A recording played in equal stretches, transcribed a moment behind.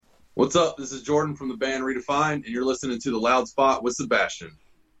What's up? This is Jordan from the band REdEFIND, and you're listening to The Loud Spot with Sebastian.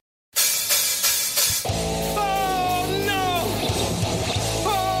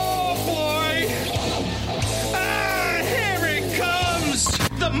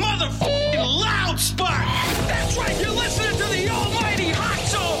 The motherfucking Loud Spot! That's right, you're listening to the almighty Hot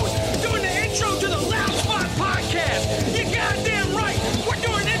Zone, doing the intro to the Loud Spot podcast. You goddamn right, we're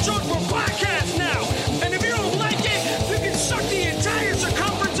doing intros for podcasts now. And if you don't like it, you can suck the entire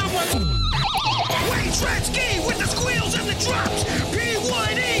circumference of my Wayne Tretzky with the squeals and the drops.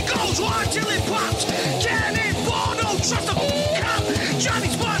 P1E goes hard till it pops. Cannonball, don't trust a cop. Johnny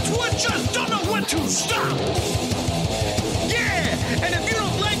Spotswood just don't know when to stop. And if you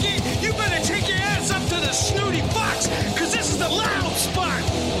don't like it, you better take your ass up to the snooty box, because this is the Loud Spot.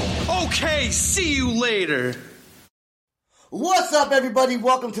 Okay, see you later. What's up, everybody?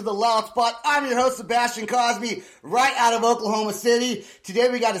 Welcome to the Loud Spot. I'm your host, Sebastian Cosby, right out of Oklahoma City. Today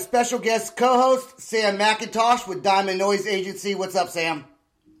we got a special guest co-host, Sam McIntosh with Diamond Noise Agency. What's up, Sam?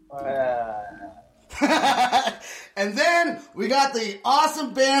 And then we got the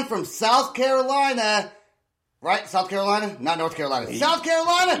awesome band from South Carolina. Right? South Carolina? Not North Carolina. South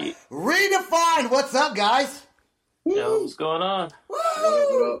Carolina! REdEFIND! What's up, guys? Yo, what's going on?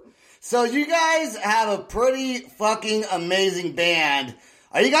 Woo! So you guys have a pretty fucking amazing band.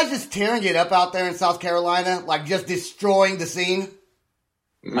 Are you guys just tearing it up out there in South Carolina? Like just destroying the scene?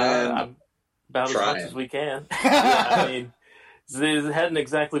 Man, about as much as we can. Yeah, I mean, it hadn't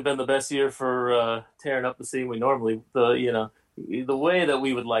exactly been the best year for tearing up the scene we normally, the way that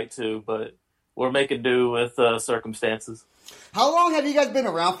we would like to, but we're making do with circumstances. How long have you guys been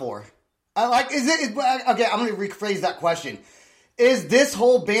around for? Okay, I'm going to rephrase that question. Is this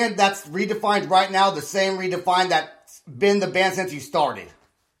whole band that's REdEFIND right now the same REdEFIND that's been the band since you started?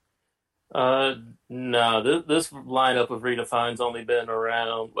 No, this lineup of REdEFIND's only been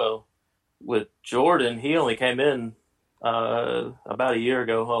around, well, with Jordan, he only came in about a year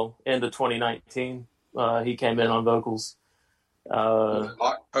ago, end of 2019. He came in on vocals.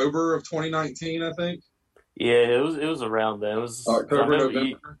 October of 2019, I think. Yeah, it was around then. It was October,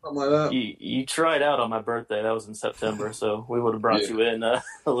 November, something like that. You tried out on my birthday. That was in September, so we would have brought you in a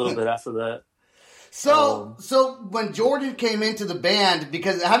little bit after that. So when Jordan came into the band,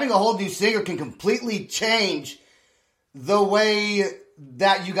 because having a whole new singer can completely change the way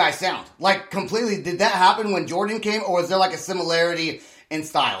that you guys sound. Like completely, did that happen when Jordan came, or is there like a similarity in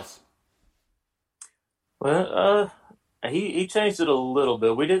styles? Well, He changed it a little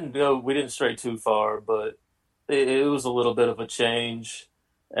bit. We didn't stray too far, but it was a little bit of a change,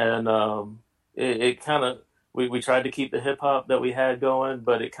 and it kind of we tried to keep the hip hop that we had going,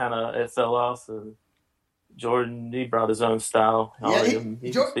 but it fell off. And Jordan, he brought his own style. He can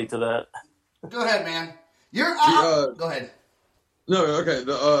speak to that. Go ahead, man. Go ahead. No, okay.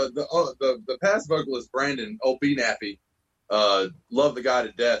 The past vocalist Brandon, old B Nappy. Love the guy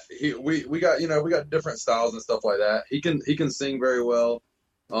to death. We got different styles and stuff like that. He can sing very well.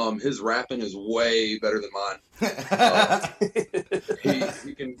 His rapping is way better than mine.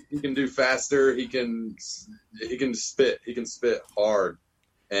 He can do faster. He can spit. He can spit hard.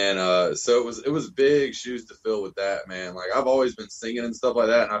 And so it was big shoes to fill with that, man. Like I've always been singing and stuff like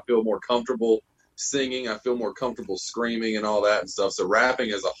that, and I feel more comfortable singing. I feel more comfortable screaming and all that and stuff. So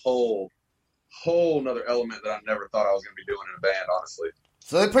rapping is a whole nother element that I never thought I was going to be doing in a band, honestly.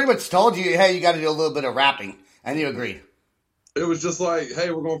 So they pretty much told you, hey, you got to do a little bit of rapping, and you agreed. It was just like,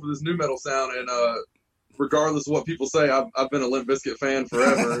 hey, we're going for this new metal sound, and regardless of what people say, I've been a Limp Bizkit fan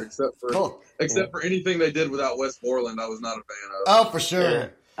forever, except for anything they did without Wes Borland, I was not a fan of. Oh, for sure. Yeah.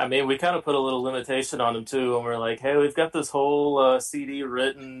 I mean, we kind of put a little limitation on them too, and we're like, hey, we've got this whole CD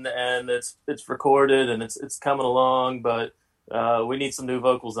written, and it's recorded, and it's coming along, but we need some new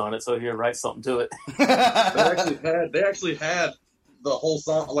vocals on it, so here, write something to it. They actually had the whole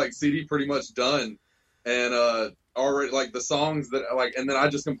song, like CD, pretty much done, and already like the songs that like, and then I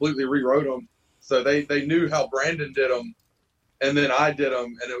just completely rewrote them. So they knew how Brandon did them, and then I did them,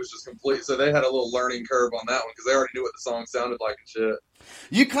 and it was just complete. So they had a little learning curve on that one because they already knew what the song sounded like and shit.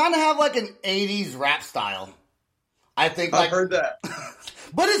 You kind of have like an '80s rap style, I think. I've heard that.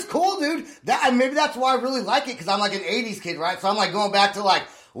 But it's cool, dude. Maybe that's why I really like it, because I'm like an 80s kid, right? So I'm like going back to like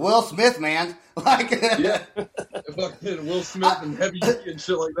Will Smith, man. Like, yeah. Fucking Will Smith and Heavy D and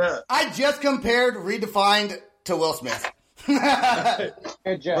shit like that. I just compared REdEFIND to Will Smith.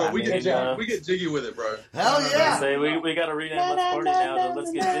 Good job. Bro, we get jiggy with it, bro. Hell yeah. Say we got to rename Let's Party now to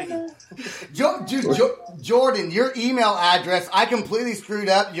Let's Get Jiggy. Jordan, your email address, I completely screwed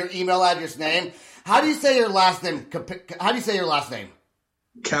up your email address name. How do you say your last name?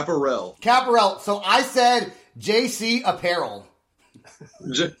 Caparel. Caparel. So I said JC Apparel.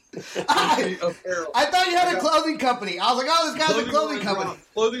 I thought you had a clothing company. I was like, oh, this guy's a clothing company.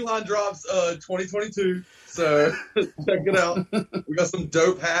 Clothing line drops 2022. So check it out. We got some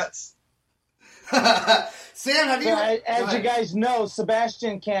dope hats. Sam, have you? As you guys know,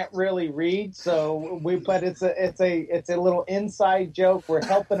 Sebastian can't really read, but it's a little inside joke. We're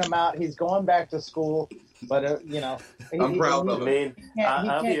helping him out. He's going back to school, but I'm proud of him. He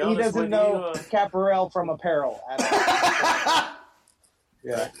doesn't know Caparel from apparel.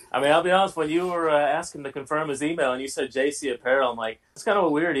 Yeah. I mean, I'll be honest, when you were asking to confirm his email and you said JC Apparel, I'm like, it's kind of a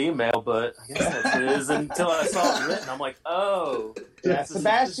weird email, but I guess that's his. Until I saw it written, I'm like, oh. Yeah,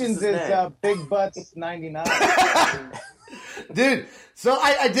 Sebastian's is Big Butts 99. Dude, so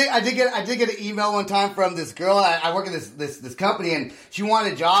I did get an email one time from this girl. I work at this company, and she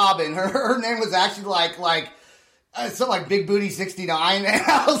wanted a job, and her name was actually like something like Big Booty 69, and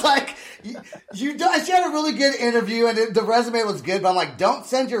I was like, she had a really good interview, and the resume looks good, but I'm like, don't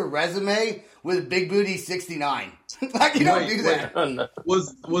send your resume with Big Booty 69. Like, you don't do that. No.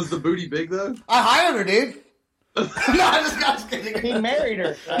 Was the booty big though? I hired her, dude. No, I'm just kidding. He married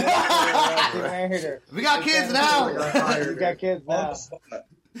her. He married her. We got kids now. We got kids now.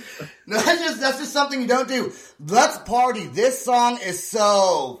 No, that's just something you don't do. Let's party. This song is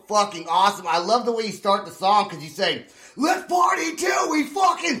so fucking awesome. I love the way you start the song because you say, let's party till we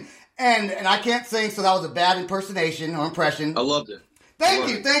fucking... And I can't sing, so that was a bad impersonation or impression. I loved it. Thank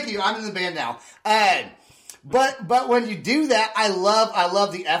you. I'm in the band now. But when you do that, I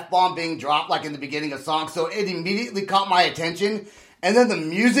love the F-bomb being dropped like in the beginning of the song, so it immediately caught my attention. And then the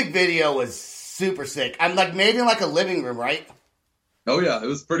music video was super sick. I'm like made in like a living room, right? Oh yeah, it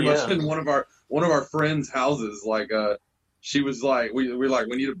was pretty much in one of our friends' houses. Like she was like, we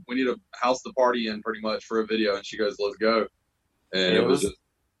need a house to party in pretty much for a video, and she goes, let's go. And it was just.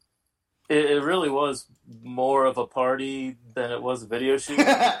 It really was more of a party than it was a video shoot.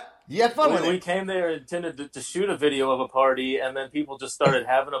 You had fun with it. We came there intended to shoot a video of a party, and then people just started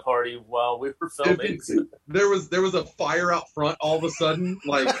having a party while we were filming. There was a fire out front all of a sudden.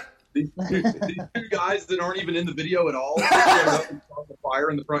 Like these two guys that aren't even in the video at all showed up and started the fire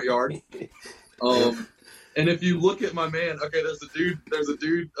in the front yard. And if you look at my man, okay, there's a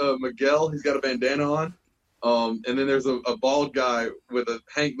dude, Miguel. He's got a bandana on. And then there's a bald guy with a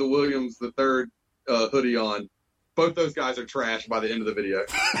Hank the Williams III hoodie on. Both those guys are trash by the end of the video.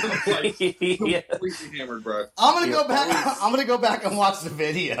 Like, completely hammered, bro. I'm gonna go back and watch the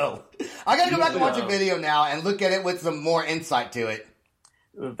video. I gotta go back and watch a video now and look at it with some more insight to it.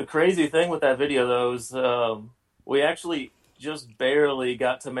 The crazy thing with that video, though, is we actually just barely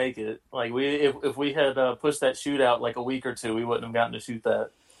got to make it. Like if we had pushed that shoot out like a week or two, we wouldn't have gotten to shoot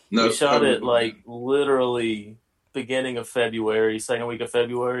that. No, we shot it like literally beginning of February, second week of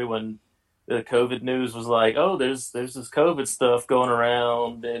February, when the COVID news was like, oh, there's this COVID stuff going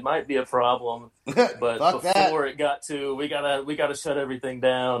around. It might be a problem, but before it got to, we gotta shut everything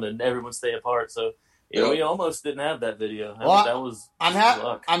down and everyone stay apart. So we almost didn't have that video. That was I'm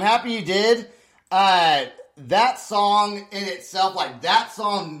happy you did. That song in itself,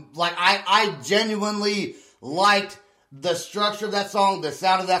 I genuinely liked the structure of that song, the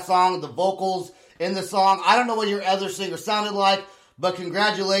sound of that song, the vocals in the song. I don't know what your other singer sounded like, but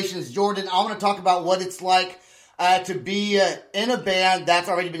congratulations, Jordan. I want to talk about what it's like to be in a band that's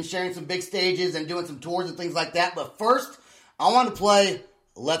already been sharing some big stages and doing some tours and things like that. But first, I want to play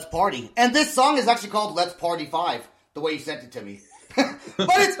Let's Party. And this song is actually called Let's Party 5, the way you sent it to me.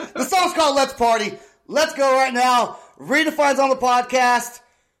 But the song's called Let's Party. Let's go right now. REdEFIND's on the podcast.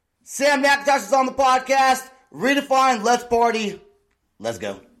 Sam McIntosh is on the podcast. REdEFIND, Let's Party. Let's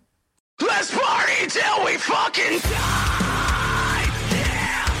go. Let's party till we fucking die.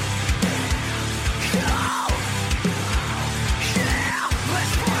 Yeah. Oh. Yeah.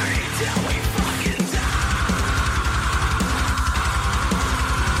 Let's party till we fucking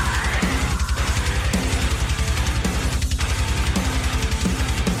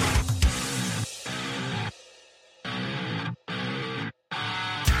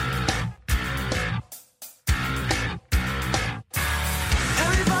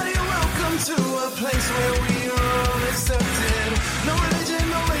to a place where we are all accepted. No religion,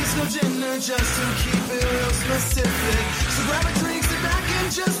 no race, no gender, just to keep it real specific. So grab a drink, sit back and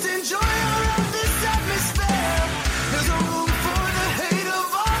just enjoy all of this atmosphere. There's no room for the hate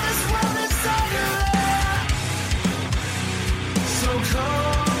of all this world inside of there. So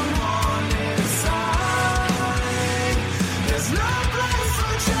come on inside. There's no place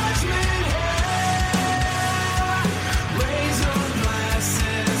for judgment here. Raise your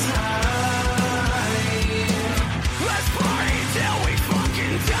glasses high. Till we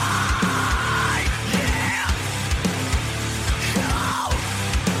fucking die, yeah.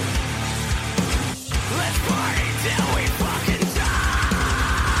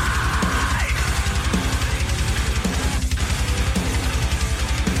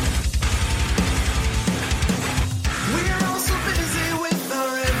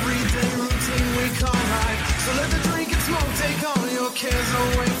 cares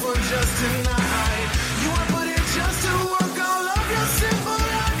away for just tonight. You want to put it just to work all of your simple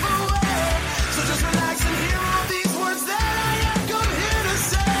life away. So just relax and hear all these words that I have come here to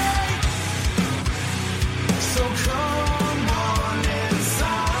say. So come on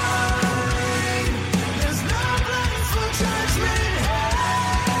inside. There's no place for judgment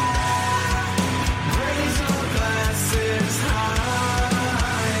here. Raise your glasses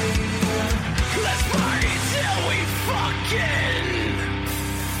high. Let's party till we fucking.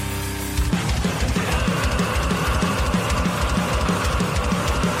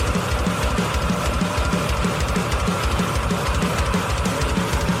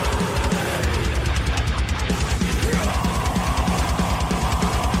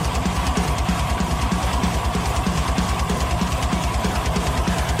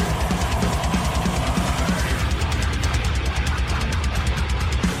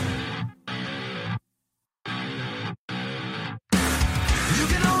 You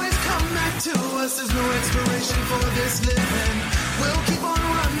can always come back to us. There's no expiration for this living. We'll keep on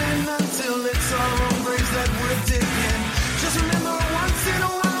running until it's our own graves that we're digging. Just remember once in a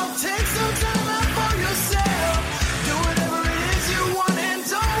while, take some time out for yourself. Do whatever it is you want and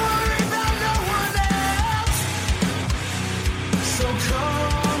don't worry about no one else. So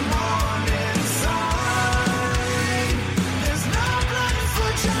come on inside. There's no place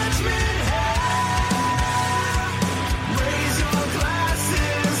for judgment here. Raise your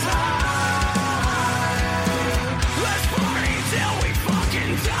glasses high. Let's party till we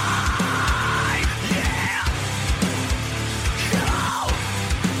fucking die. Yeah. Go.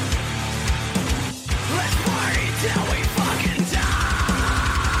 Let's party till we fucking die.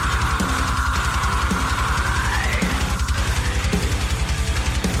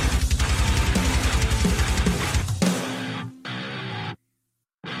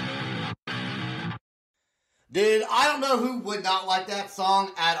 Dude, I don't know who would not like that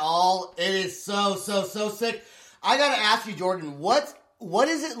song at all. It is so sick. I gotta ask you, Jordan, what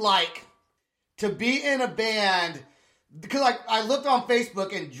is it like to be in a band? Because like I looked on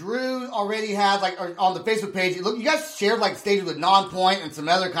Facebook and Drew already had or on the Facebook page. Look, you guys shared like stages with Nonpoint and some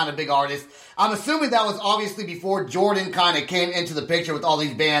other kind of big artists. I'm assuming that was obviously before Jordan kind of came into the picture with all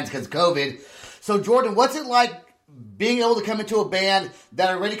these bands because COVID. So Jordan, what's it like being able to come into a band that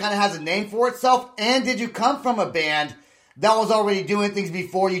already kind of has a name for itself? And did you come from a band that was already doing things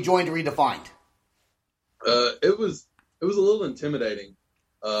before you joined REdEFIND? It was a little intimidating.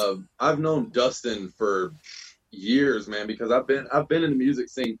 I've known Dustin for years, man, because I've been in the music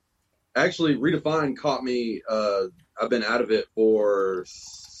scene. Actually, REdEFIND caught me. I've been out of it for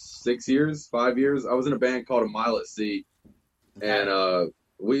 5 years. I was in a band called A Mile at Sea, and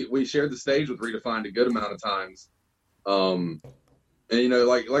we shared the stage with REdEFIND a good amount of times. And you know,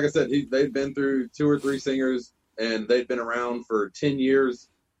 like I said, they'd been through 2 or 3 singers, and they'd been around for 10 years.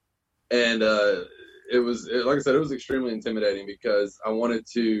 And it was, like I said, it was extremely intimidating because I wanted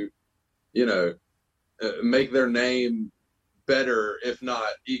to, you know, make their name better, if not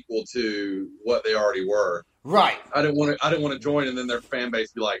equal to what they already were. Right. I didn't want to join, and then their fan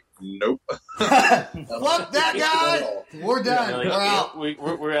base be like, "Nope, fuck that guy. We're done. Like, we're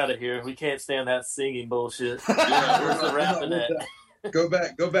out. We're out of here. We can't stand that singing bullshit. Yeah, Where's the rapping at? Go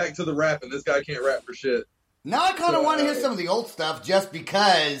back to the rapping. This guy can't rap for shit." Now I kind of want to hear some of the old stuff just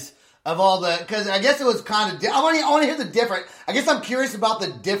because of all because I guess it was kind of. I want to hear the different. I guess I'm curious about the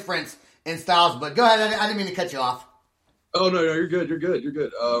difference in styles. But go ahead. I didn't mean to cut you off. Oh no, you're good. You're good.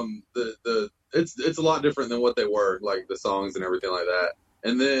 It's a lot different than what they were, like the songs and everything like that.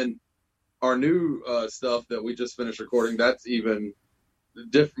 And then our new stuff that we just finished recording, that's even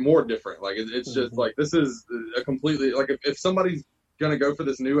more different. Like it's just like, this is a completely, like if somebody's gonna go for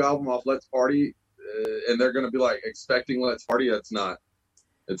this new album off Let's Party and they're gonna be like expecting Let's Party, it's not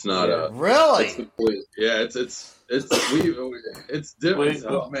really. It's complete, yeah. It's different.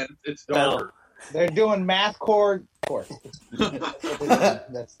 Oh man, it's dark. They're doing mathcore, of course.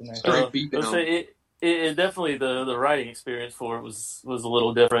 That's the nice. It definitely the writing experience for it was a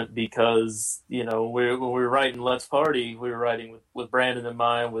little different because, you know, when we were writing Let's Party, we were writing with Brandon in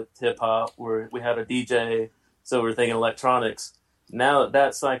mind, with hip hop, where we had a DJ, so we were thinking electronics. Now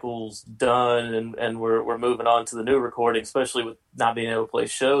that cycle's done and we're moving on to the new recording, especially with not being able to play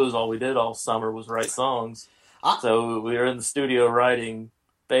shows, all we did all summer was write songs. So we were in the studio writing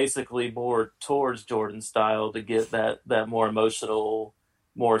basically more towards Jordan's style to get that more emotional,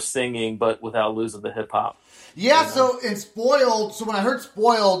 more singing, but without losing the hip hop. Yeah, so in Spoiled, so when I heard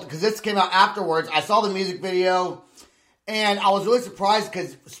Spoiled, because this came out afterwards, I saw the music video, and I was really surprised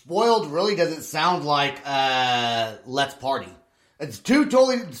because Spoiled really doesn't sound like Let's Party. It's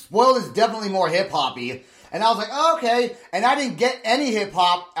Spoiled is definitely more hip-hoppy. And I was like, oh, okay. And I didn't get any hip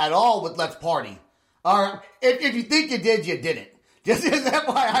hop at all with Let's Party. Or if you think you did, you didn't. Just as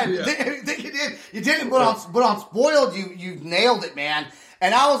FYI, if you think you did, you didn't. But on Spoiled, you nailed it, man.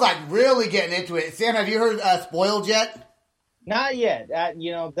 And I was like really getting into it. Sam, have you heard Spoiled yet? Not yet.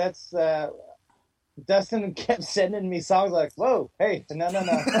 That's Dustin kept sending me songs like, "Whoa, hey, no."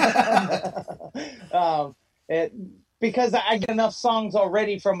 Because I get enough songs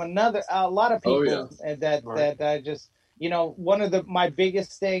already from a lot of people that I just, one of my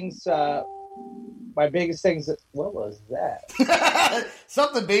biggest things. What was that?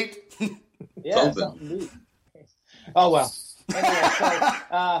 Something beat. Yeah, something beat. Oh well. Anyway,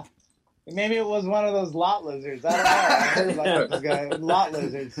 so maybe it was one of those lot lizards. I don't know. I heard about this guy. Lot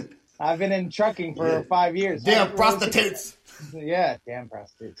lizards. I've been in trucking for 5 years. Damn prostitutes. Yeah, damn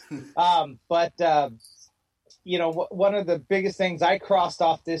prostitutes. But one of the biggest things I crossed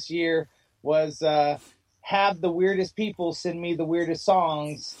off this year was have the weirdest people send me the weirdest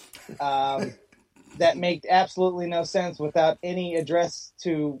songs that make absolutely no sense without any address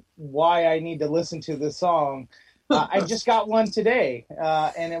to why I need to listen to the song. I just got one today,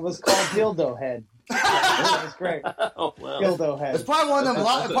 and it was called Dildo Head. It was great. Oh, wow. Dildo Head. It's probably one of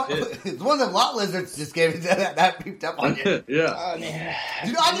them lot lizards just gave you that peeped up on you. Yeah.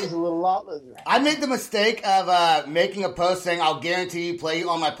 Dude, I was a little lot lizard. I made the mistake of making a post saying I'll guarantee you play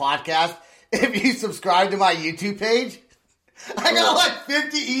on my podcast if you subscribe to my YouTube page. I got like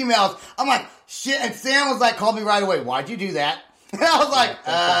 50 emails. I'm like, shit. And Sam was like, call me right away. Why'd you do that? And I was like,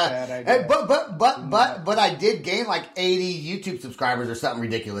 but I did gain like 80 YouTube subscribers or something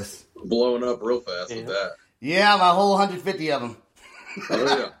ridiculous. Blowing up real fast with that. Yeah, my whole 150 of them.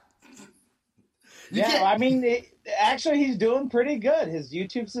 Oh, yeah. I mean, actually, he's doing pretty good. His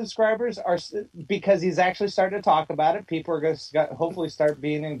YouTube subscribers are, because he's actually started to talk about it. People are going to hopefully start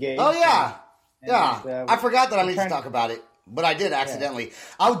being engaged. Oh, yeah. I forgot that I need to talk about it. But I did accidentally.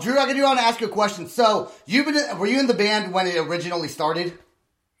 Yeah. Drew, I want to ask you a question. So, were you in the band when it originally started?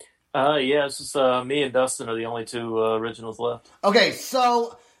 Yeah, it's just me and Dustin are the only two originals left. Okay,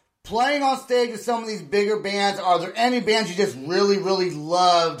 so playing on stage with some of these bigger bands, are there any bands you just really, really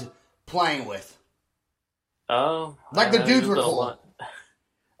loved playing with? Like the dudes were cool.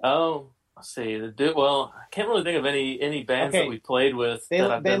 Let's see. Well, I can't really think of any bands that we played with. They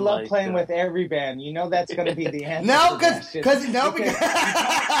love playing with every band. That's going to be the answer. No, because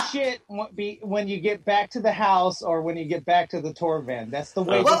shit when you get back to the house or when you get back to the tour van. That's the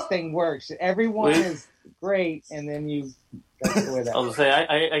way this thing works. Everyone is great, and then you. That's the way that. I was going to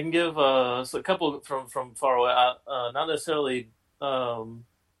say I can give a couple from far away. Not necessarily.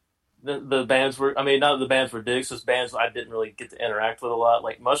 The bands were, not the bands were dicks, just bands I didn't really get to interact with a lot.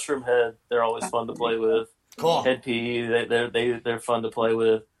 Like Mushroom Head, they're always fun to play with. Cool. Head PE, they're fun to play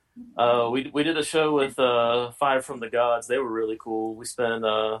with. We did a show with Fire from the Gods. They were really cool. We spent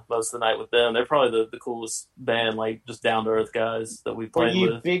most of the night with them. They're probably the coolest band, like just down to earth guys that we played with.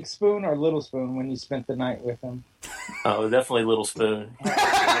 Were you Big Spoon or Little Spoon when you spent the night with them? Oh, definitely Little Spoon.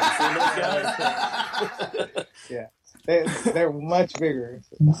 Yeah. They're much bigger.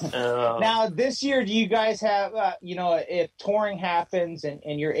 Now, this year, do you guys have, if touring happens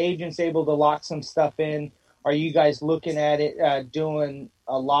and your agent's able to lock some stuff in, are you guys looking at it doing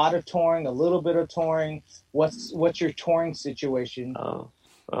a lot of touring, a little bit of touring? What's your touring situation?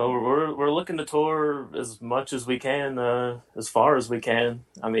 We're looking to tour as much as we can, as far as we can.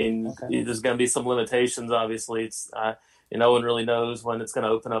 There's going to be some limitations, obviously. It's no one really knows when it's going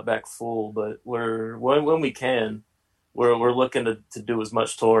to open up back full, but when we can. We're looking to do as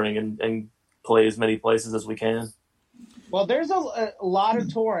much touring and play as many places as we can. Well, there's a lot of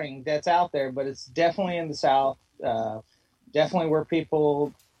touring that's out there, but it's definitely in the South. Definitely where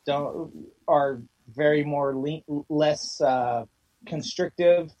people are very less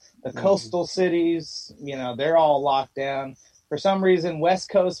constrictive. The coastal cities, they're all locked down. For some reason, West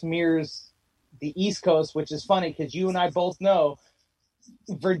Coast mirrors the East Coast, which is funny because you and I both know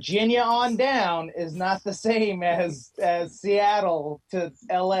Virginia on down is not the same as Seattle to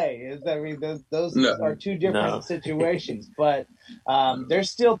LA. Those are two different situations, but they're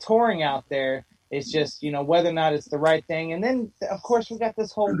still touring out there. It's just, whether or not it's the right thing. And then, of course, we got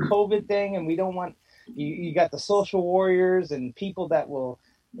this whole COVID thing, and we don't want you got the social warriors and people that will.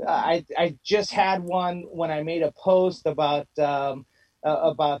 I just had one when I made a post about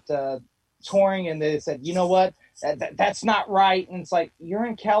touring, and they said, you know what? That's not right. And it's like, you're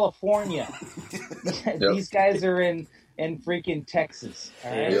in California. These guys are in freaking Texas.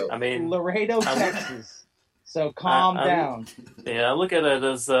 All right? Yep. Laredo, Texas. So calm down. Yeah, I look at it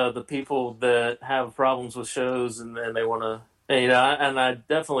as the people that have problems with shows and they want And, you know, and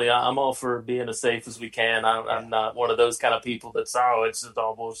I'm all for being as safe as we can. I'm not one of those kind of people that's, it's just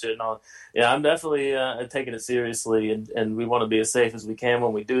all bullshit and all. Yeah, I'm definitely taking it seriously, and we want to be as safe as we can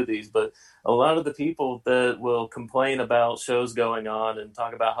when we do these. But a lot of the people that will complain about shows going on and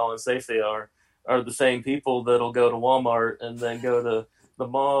talk about how unsafe they are the same people that'll go to Walmart and then go to the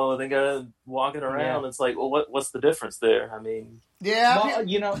mall and then go walking around. Yeah. It's like, well, what's the difference there? I mean, well,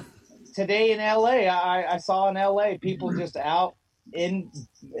 you know, today in LA, I saw in LA people just out in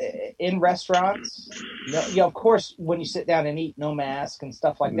restaurants. You know, of course, when you sit down and eat, no mask and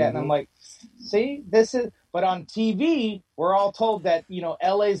stuff like that. And I'm like, see, this is. But on TV, we're all told that, you know,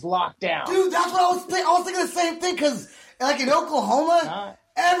 LA's locked down. Dude, that's what I was thinking. I was thinking the same thing because, like in Oklahoma.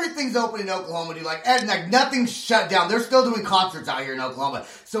 Everything's open in Oklahoma, dude. Like nothing's shut down. They're still doing concerts out here in Oklahoma.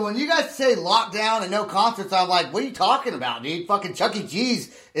 So when you guys say lockdown and no concerts, I'm like, what are you talking about, dude? Fucking Chuck E.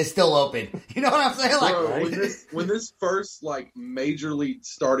 Cheese is still open. You know what I'm saying? Like, bro, when this first like majorly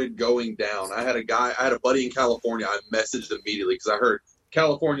started going down, I had a buddy in California. I messaged immediately because I heard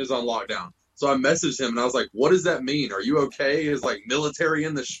California's on lockdown. So I messaged him and I was like, what does that mean? Are you okay? Is like military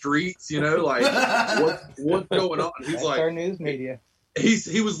in the streets? You know, like what's going on? He's That's like, our news media.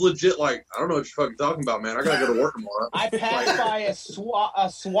 He was legit like, I don't know what you're fucking talking about, man. I gotta go to work tomorrow. I passed by a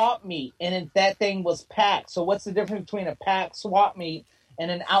swap meet and that thing was packed. So what's the difference between a packed swap meet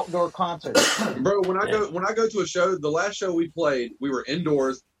and an outdoor concert? Bro, when I go to a show, the last show we played, we were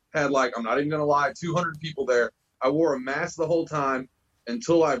indoors, had like, I'm not even gonna lie, 200 people there. I wore a mask the whole time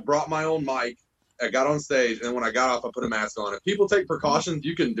until I brought my own mic. I got on stage, and when I got off, I put a mask on. If people take precautions,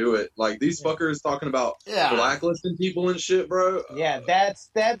 you can do it. Like, these fuckers talking about blacklisting people and shit, bro. Yeah,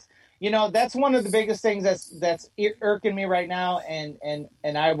 that's you know, that's one of the biggest things that's irking me right now,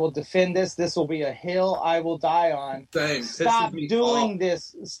 and I will defend this. This will be a hill I will die on. Same. Stop doing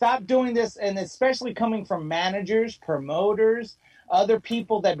this. Stop doing this, and especially coming from managers, promoters, other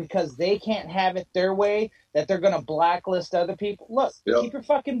people that because they can't have it their way, that they're going to blacklist other people. Look, keep your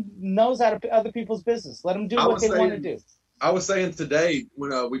fucking nose out of other people's business. Let them do what they want to do. I was saying today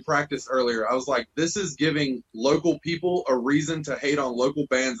when we practiced earlier, I was like, this is giving local people a reason to hate on local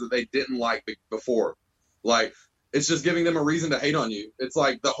bands that they didn't like before. Like, it's just giving them a reason to hate on you. It's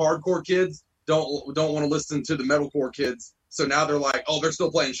like the hardcore kids don't want to listen to the metalcore kids. So now they're like, oh, they're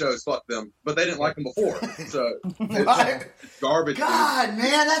still playing shows. Fuck them. But they didn't like them before. So it's garbage. God, dude.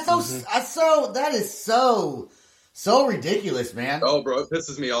 Man, that is so ridiculous, man. Oh, bro, it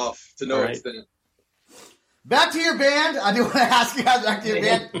pisses me off to no extent. Back to your band. I do want to ask you guys back to your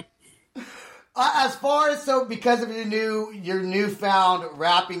band. As far as because of your newfound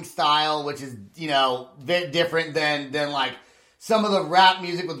rapping style, which is, you know, a bit different than like some of the rap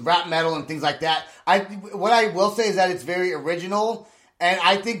music with rap metal and things like that. What I will say is that it's very original, and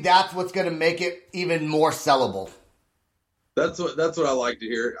I think that's what's going to make it even more sellable. That's what I like to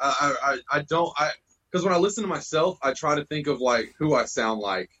hear. Because when I listen to myself, I try to think of like who I sound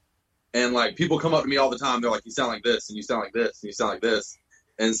like, and like people come up to me all the time. They're like, "You sound like this, and you sound like this, and you sound like this,"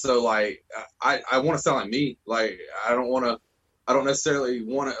 and so like I want to sound like me. Like I don't necessarily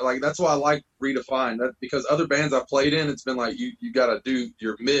want to, like, that's why I like REdEFIND, that because other bands I've played in, it's been like, you got to do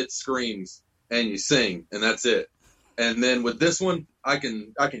your mid screams and you sing and that's it. And then with this one, I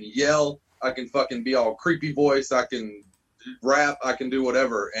can yell, I can fucking be all creepy voice, I can rap, I can do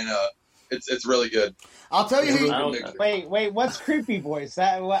whatever. And, it's really good. I'll tell you. Wait, what's creepy voice?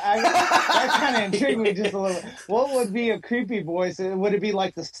 That kind of intrigued me just a little. What would be a creepy voice? Would it be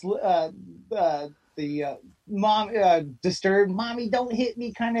like the mom disturbed, mommy don't hit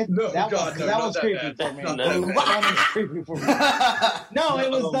me kind of? No, that was creepy for me. That was creepy for me. No, it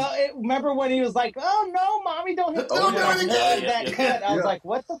was remember when he was like, "Oh no, mommy don't hit me." Don't do it again. I was like,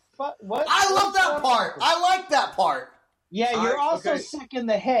 "What the fuck? What?" I love that part. I like that part. Yeah, you're also sick in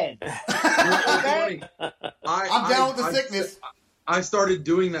the head. I'm down with the sickness. I started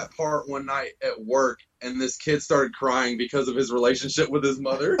doing that part one night at work, and this kid started crying because of his relationship with his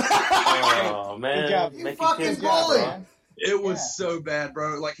mother. Oh, man. Good job. You fucking bully. It was so bad,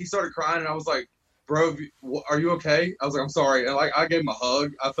 bro. Like, he started crying, and I was like, bro, are you okay? I was like, I'm sorry. And, like, I gave him a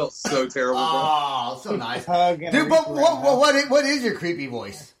hug. I felt so terrible, bro. Oh, so nice. Dude, but what is your creepy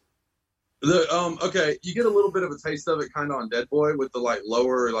voice? Okay, you get a little bit of a taste of it kind of on Dead Boy with the, like,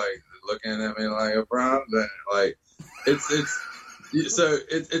 lower, like, looking at me like a brown, like, it's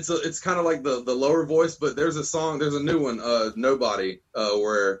kind of like the lower voice, but there's a new one, Nobody,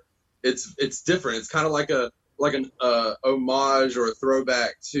 where it's different. It's kind of like an homage or a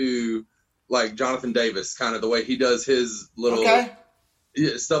throwback to like Jonathan Davis, kind of the way he does his little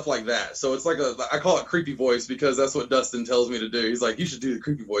stuff like that. So it's like I call it creepy voice because that's what Dustin tells me to do. He's like, you should do the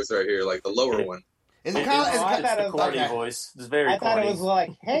creepy voice right here, like the lower one. Is it kind of? I It's thought the it was corny okay. voice. It's very I thought corny. it was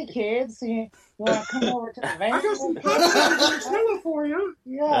like, "Hey kids, you want to come over to the van? I got some popsicles for you.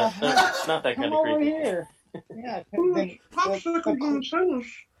 Yeah, It's not that come kind of over creepy. here. Yeah, Popsicles and tennis.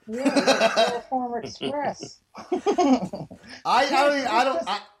 yeah, Chloroform Express." I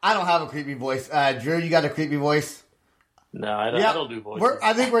don't have a creepy voice. Drew, you got a creepy voice? No, I don't, Yeah, I don't do voices.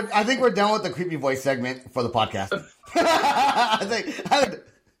 I think we're done with the creepy voice segment for the podcast. I think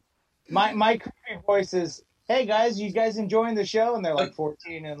My creepy voice is, "Hey guys, you guys enjoying the show?" And they're like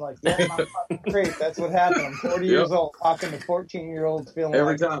 14 and like, "Yeah, I'm fucking creep. That's what happened. I'm 40 years old talking to 14-year-olds feeling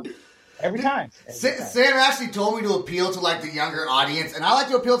Every like time. every time." Sam actually told me to appeal to like the younger audience, and I like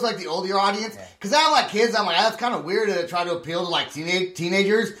to appeal to like the older audience because I have like kids. I'm like, that's kind of weird to try to appeal to like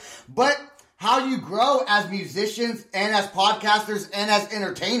teenagers, but how you grow as musicians and as podcasters and as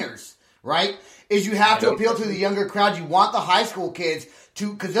entertainers, right? Is you have to appeal to the younger crowd. You want the high school kids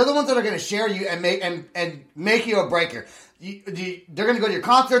to, because they're the ones that are going to share you and make you a breaker. They're going to go to your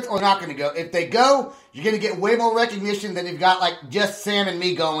concerts or not going to go. If they go, you're going to get way more recognition than you've got like just Sam and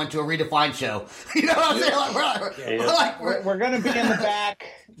me going to a REdEFIND show. You know what I'm saying? We're going to be in the back,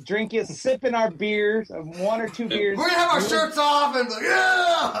 drinking, sipping our beers, one or two beers. We're going to have our shirts off and like,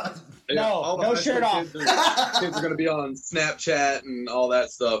 yeah. No shirt off. Kids are going to be on Snapchat and all that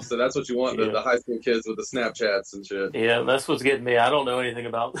stuff. So that's what you want, the high school kids with the Snapchats and shit. Yeah, that's what's getting me. I don't know anything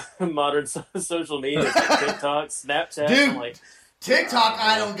about modern social media. It's like TikTok, Snapchat. Dude, I'm like, TikTok,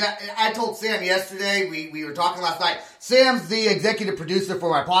 I told Sam yesterday, we were talking last night. Sam's the executive producer for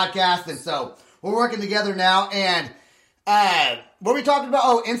my podcast, and so we're working together now. And what are we talking about?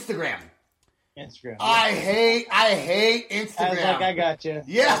 Oh, Instagram. I hate Instagram. I was like, I got you.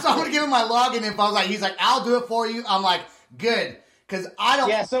 Yeah, so I'm going to give him my login info. I was like, he's like, I'll do it for you. I'm like, good. Because I don't.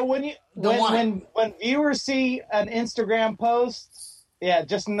 Yeah, so when viewers see an Instagram post, yeah,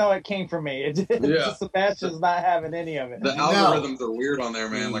 just know it came from me. Just Sebastian's not having any of it. The algorithms are weird on there,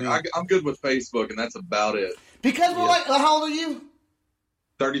 man. Like I'm good with Facebook, and that's about it. Because we're like, how old are you?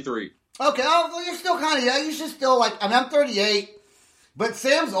 33. Okay, well, you're still kind of young. You should still like. I mean, I'm 38. But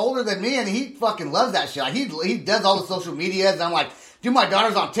Sam's older than me, and he fucking loves that shit. Like, he does all the social medias. And I'm like, dude, my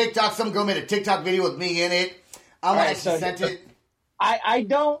daughter's on TikTok. Some girl made a TikTok video with me in it. I'm like, she sent it. I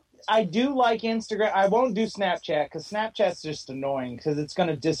do like Instagram. I won't do Snapchat because Snapchat's just annoying because it's going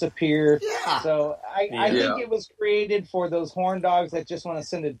to disappear. Yeah. So I think it was created for those horn dogs that just want to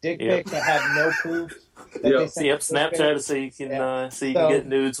send a dick pic that have no proof. Snapchat so you can get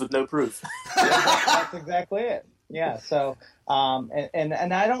nudes with no proof. That's exactly it. Yeah. So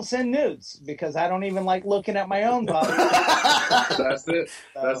and I don't send nudes because I don't even like looking at my own body. That's it.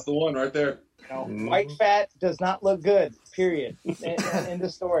 That's the one right there. White fat does not look good, period. In the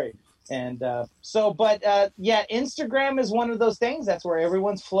story. And Instagram is one of those things. That's where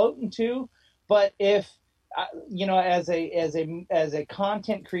everyone's floating to. But if, as a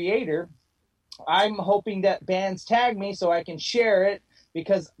content creator, I'm hoping that bands tag me so I can share it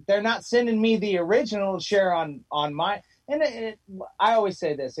because they're not sending me the original to share on my. And I always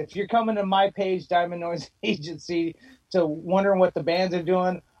say this: if you're coming to my page, Diamond Noise Agency, to wondering what the bands are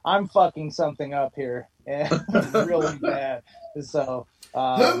doing, I'm fucking something up here, really bad. So,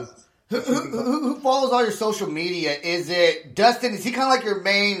 who follows all your social media? Is it Dustin? Is he kind of like your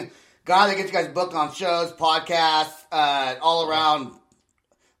main guy that gets you guys booked on shows, podcasts, all around,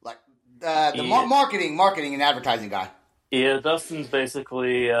 like the marketing and advertising guy? Yeah, Dustin's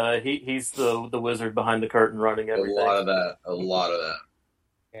basically he's the wizard behind the curtain running everything. A lot of that.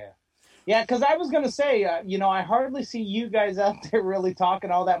 Yeah, because I was going to say, I hardly see you guys out there really talking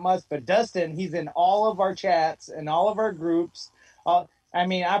all that much, but Dustin, he's in all of our chats and all of our groups.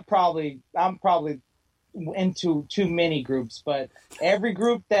 I'm probably into too many groups, but every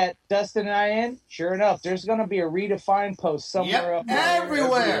group that Dustin and I in, sure enough, there's going to be a REdEFIND post somewhere up there.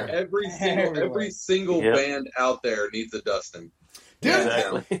 Everywhere. Every single band out there needs a Dustin. Dude,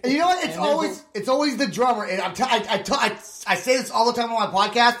 exactly. And you know what? It's always the drummer, and I say this all the time on my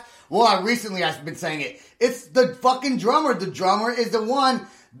podcast. Well, I've been saying it. It's the fucking drummer. The drummer is the one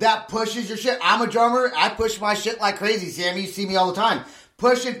that pushes your shit. I'm a drummer. I push my shit like crazy, Sammy. You see me all the time.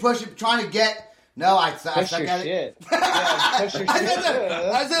 Pushing, trying to get. No, I suck at it. Push your shit.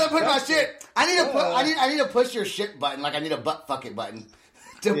 I said I push my shit. I need to push your shit button like I need a butt fuck it button.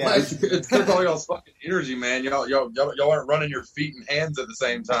 It's because all y'all's fucking energy, man. Y'all aren't running your feet and hands at the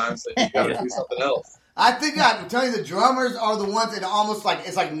same time, so you got to do something else. I think I'm telling you, the drummers are the ones that almost like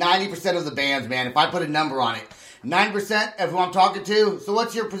it's like 90% of the bands, man. If I put a number on it, 9% of who I'm talking to. So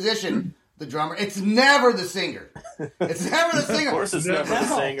what's your position? The drummer. It's never the singer. It's never the singer. Of course, it's never the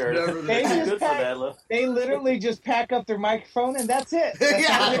singer. They Good for that, they literally just pack up their microphone and that's it.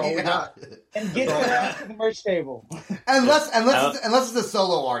 Yeah. And get that to the merch table. Unless it's a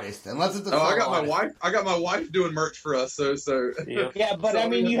solo artist. Unless it's a solo I got artist. my wife. I got my wife doing merch for us. So Yeah, but so I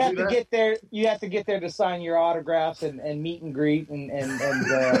mean, we you have have to to do get there. You have to get there to sign your autographs and meet and greet and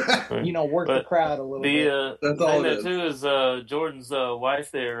work the crowd a little bit. That's The all thing it that is. too is Jordan's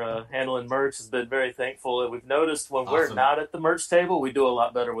wife there handling merch has been very thankful. We've noticed when we're Awesome. not at the merch table, we do a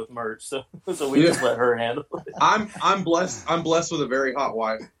lot better with merch. So we just let her handle it. I'm blessed. I'm blessed with a very hot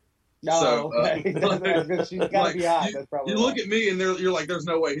wife. No, So, she's got to like, be hot. That's probably You look at me and you're like, there's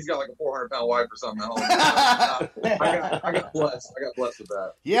no way he's got like a 400-pound wife or something at home. I got blessed. I got blessed with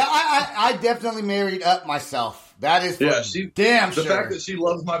that. Yeah, I definitely married up myself. That is damn the sure. fact that she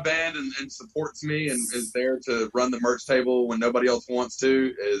loves my band and supports me and is there to run the merch table when nobody else wants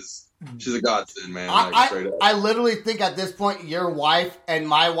to she's a godsend, man. Like, straight up. I literally think at this point your wife and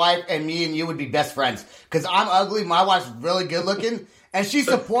my wife and me and you would be best friends because I'm ugly, my wife's really good looking. And she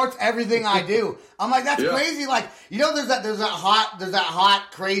supports everything I do. I'm like, that's crazy. Like, there's that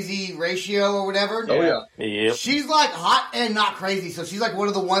hot crazy ratio or whatever. Oh yeah. Yep. She's like hot and not crazy, so she's like one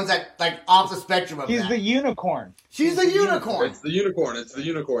of the ones that like off the spectrum of She's that. the unicorn. She's the unicorn. It's the unicorn. It's the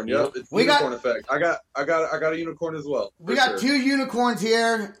unicorn. Yep. It's the unicorn effect. I got a unicorn as well. We got 2 unicorns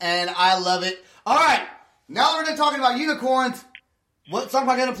here, and I love it. All right, now that we're done talking about unicorns, what song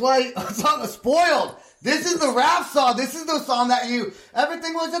am I gonna play? A song of Spoiled. This is the rap song. This is the song that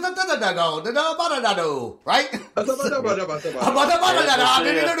everything was right?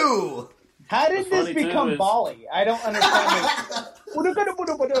 How did this become Bali? I don't understand.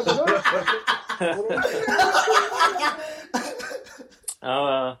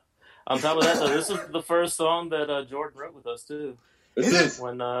 On top of that, though, this is the first song that Jordan wrote with us too. Is it?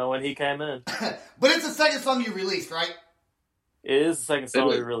 When he came in. But it's the second song you released, right? It is the second song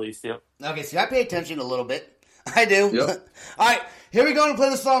we released. Yep. Okay, see, I pay attention a little bit. I do. Yep. All right, here we go to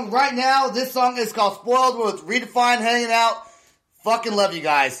play the song right now. This song is called Spoiled. We're with REdEFIND hanging out. Fucking love you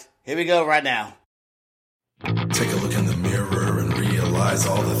guys. Here we go right now. Take a look in the mirror and realize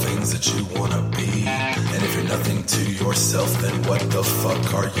all the things that you want to be. And if you're nothing to yourself, then what the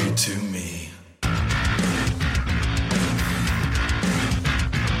fuck are you to me?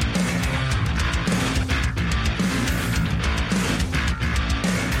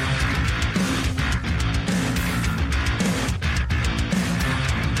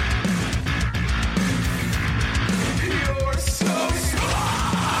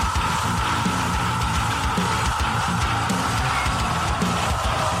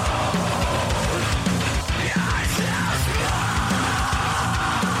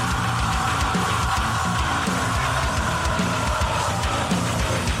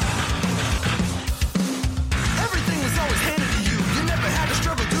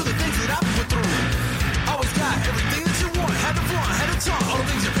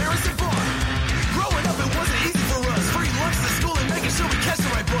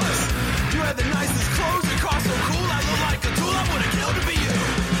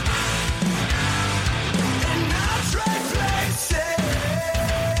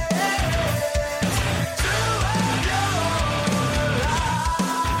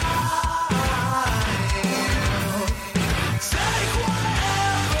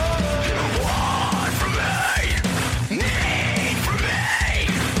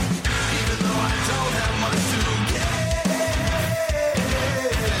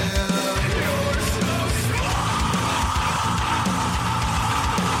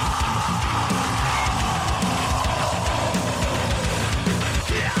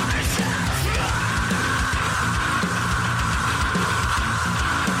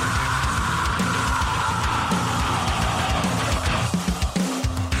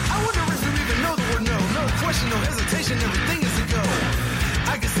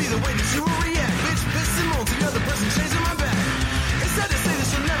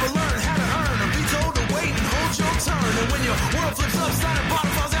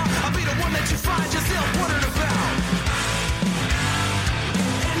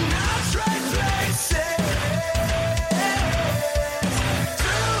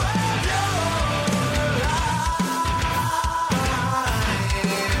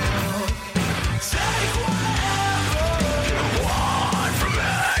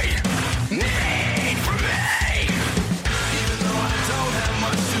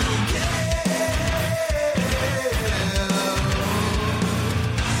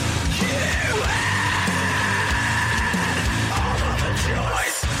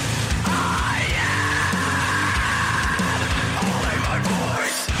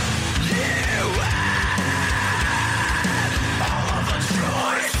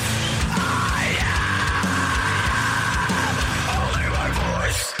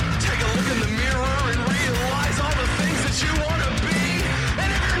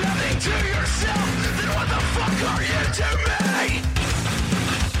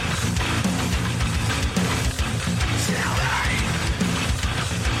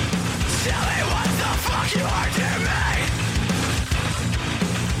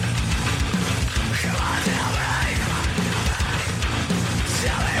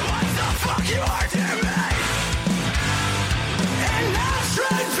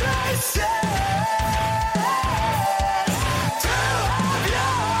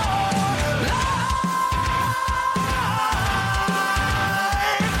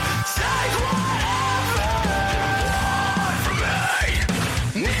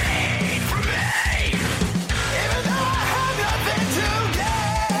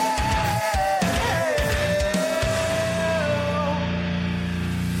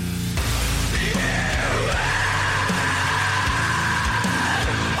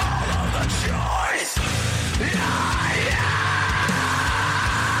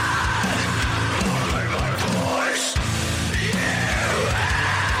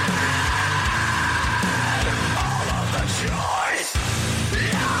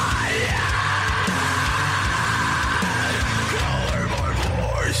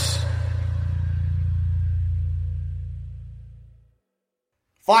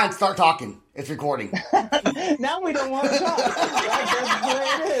 Fine, start talking. It's recording. Now we don't want to talk. That's the way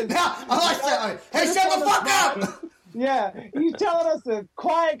it is. Now, I like that. Hey, shut the fuck up! Yeah, you telling us to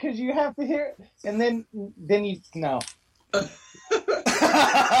quiet because you have to hear it, and then you no.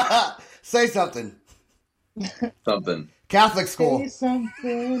 Say something. Something. Catholic school. Say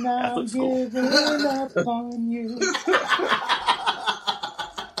something, I'm Catholic school. giving up on you.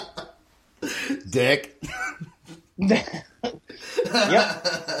 Dick.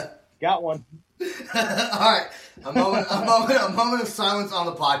 Yep, got one. All right, a moment of silence on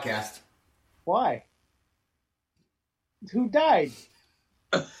the podcast. Why? Who died?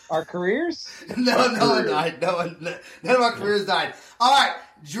 Our careers? No one died. None of our careers died. All right,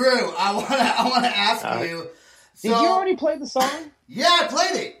 Drew, I want to ask you. Did you already play the song? Yeah, I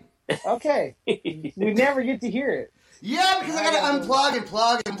played it. Okay. We never get to hear it. Yeah, because I gotta unplug and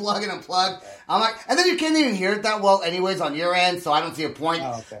plug and plug and unplug. I'm like, and then you can't even hear it that well anyways on your end, so I don't see a point.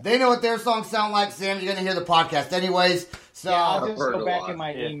 Oh, okay. They know what their songs sound like, Sam. You're gonna hear the podcast anyways. So Yeah, I'll just heard go a back lot. in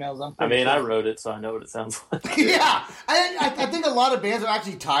my Yeah. emails. I mean, I wrote it, so I know what it sounds like. yeah, I think a lot of bands are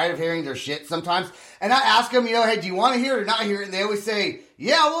actually tired of hearing their shit sometimes. And I ask them, hey, do you want to hear it or not hear it? And they always say,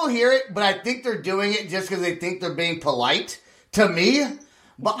 yeah, we'll hear it. But I think they're doing it just because they think they're being polite to me.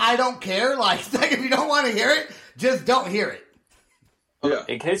 But I don't care. Like if you don't want to hear it, just don't hear it. Yeah.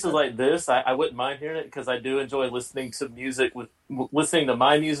 In cases like this, I wouldn't mind hearing it because I do enjoy listening to listening to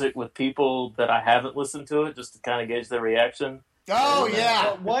my music with people that I haven't listened to it, just to kind of gauge their reaction. Oh,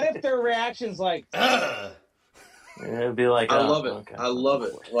 yeah. But what if their reaction's like, Yeah, it'd be like, I oh, love it. okay. I love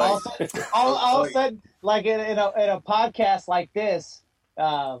it. all Like, of a sudden, like in a podcast like this,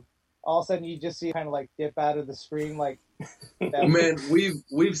 all of a sudden you just see kind of like dip out of the screen, like. man,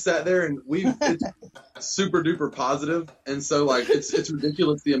 we've sat there and it's super duper positive, and so like it's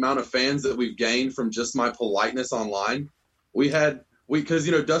ridiculous the amount of fans that we've gained from just my politeness online. Because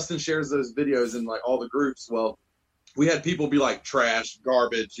Dustin shares those videos in like all the groups. Well, we had people be like trash,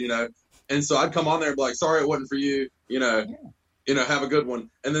 garbage, and so I'd come on there and be like, sorry, it wasn't for you, have a good one.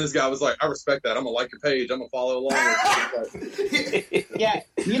 And then this guy was like, I respect that. I'm gonna like your page. I'm gonna follow along. Yeah,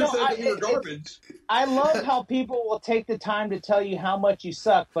 You just said that you were garbage. I love how people will take the time to tell you how much you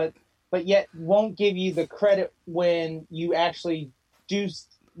suck, but yet won't give you the credit when you actually do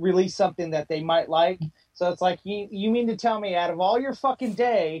release something that they might like. So it's like, you mean to tell me out of all your fucking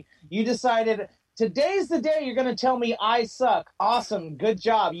day, you decided today's the day you're going to tell me I suck. Awesome. Good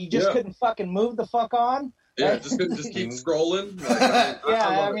job. You just couldn't fucking move the fuck on? Yeah, just keep scrolling. Like,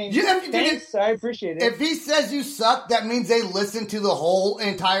 I mean, thanks. I appreciate it. If he says you suck, that means they listened to the whole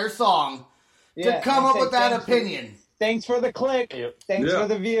entire song to come up with that opinion. Thanks for the click. Yep. Thanks for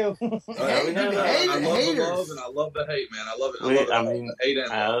the view. I love the love and I love the hate, man. I love it. The hate and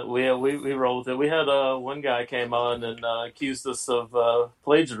love. We rolled with it. We had one guy came on and accused us of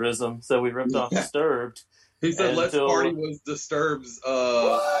plagiarism, so we ripped off Disturbed. He said Let's Party was Disturbed's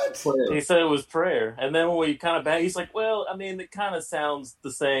prayer. He said it was prayer. And then when we kind of he's like, well, I mean, it kind of sounds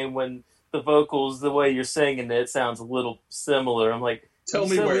the same when the vocals, the way you're singing it, sounds a little similar. I'm like, Tell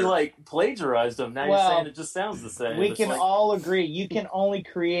me where. We plagiarized them. Now you're saying it just sounds the same. We can all agree. You can only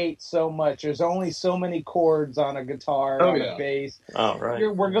create so much. There's only so many chords on a guitar, on a bass. Oh,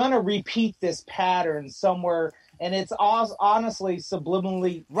 right. We're going to repeat this pattern somewhere, and it's honestly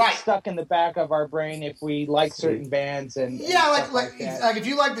subliminally stuck in the back of our brain if we like certain bands. And like if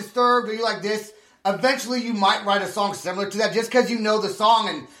you like Disturbed or you like this, eventually you might write a song similar to that just because you know the song,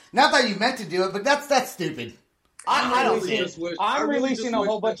 and not that you meant to do it, but that's stupid. I'm releasing a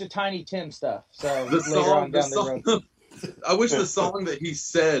whole bunch of Tiny Tim stuff. So the song, I wish the song that he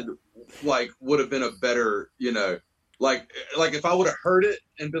said would have been a better, like if I would have heard it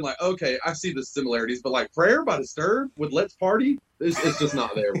and been like, okay, I see the similarities, but like Prayer by Disturbed with Let's Party, it's just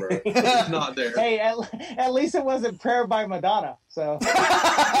not there, bro. It's not there. Hey, at least it wasn't Prayer by Madonna. So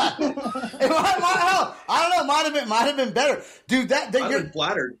I don't know, might have been better, dude. I've been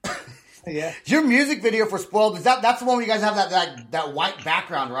flattered. Yeah. Your music video for Spoiled, that's the one where you guys have that white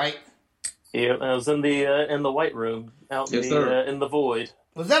background, right? Yeah, I was in the white room out in the void.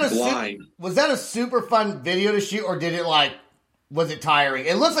 Was that a super fun video to shoot, or was it tiring?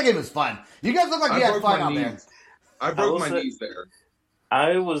 It looks like it was fun. You guys look like you had fun out there. I broke my knees there.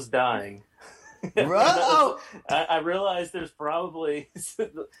 I was dying. Bro. I realized there's probably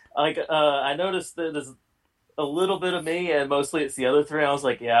I noticed that there's a little bit of me, and mostly it's the other three. I was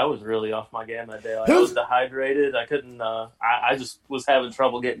like, I was really off my game that day. I was dehydrated. I couldn't. I just was having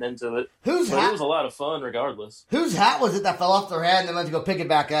trouble getting into it. It was a lot of fun, regardless. Whose hat was it that fell off their head and then went to go pick it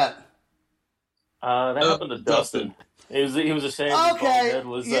back up? That happened to Dustin. He was ashamed. His bald head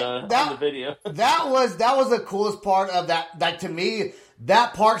was on the video. that was the coolest part of that. Like to me,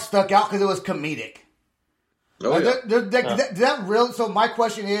 that part stuck out because it was comedic. Oh, yeah. Did that really? So my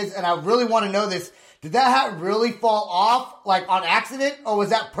question is, and I really want to know this: did that hat really fall off like on accident, or was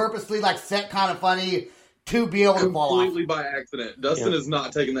that purposely like set kind of funny to be able to fall off? Completely by accident. Dustin is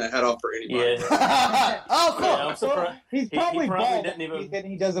not taking that hat off for anybody. Yeah. Oh, cool. Yeah, I'm surprised. He's probably bald. Didn't even.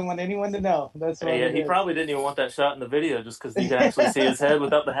 He doesn't want anyone to know. That's right. He probably didn't even want that shot in the video just because you can actually see his head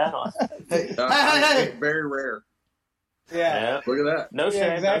without the hat on. Hey. It's very rare. Yeah. Look at that. No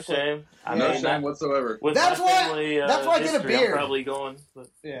shame. Exactly. No shame. No shame whatsoever. That's why I get a beard. I'm probably going. But.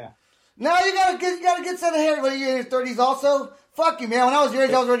 Yeah. No, you got a good set of hair when you're in your 30s. Also, fuck you, man. When I was your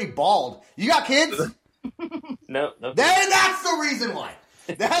age, I was already bald. You got kids? No. Then that's the reason why.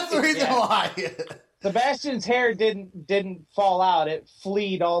 That's the reason why. Sebastian's hair didn't fall out; it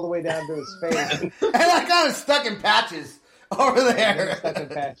fleed all the way down to his face. And I kind of stuck in patches over there. Stuck in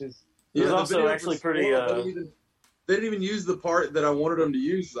patches. It was also actually pretty. They didn't even use the part that I wanted them to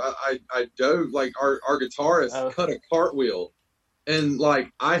use. I dove, like, our guitarist cut a cartwheel. And,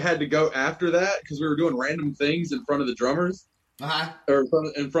 like, I had to go after that because we were doing random things in front of the drummers. Or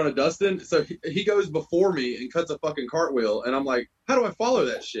in front of Dustin. So he goes before me and cuts a fucking cartwheel. And I'm like, how do I follow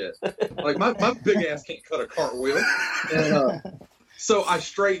that shit? Like, my big ass can't cut a cartwheel. And, so I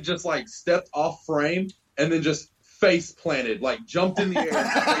straight just, like, stepped off frame and then just face planted, like jumped in the air.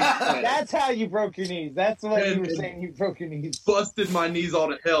 That's how you broke your knees. That's what you were saying. You broke your knees. Busted my knees all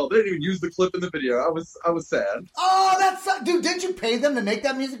to hell. They didn't even use the clip in the video. I was sad. Oh, that's dude. Didn't you pay them to make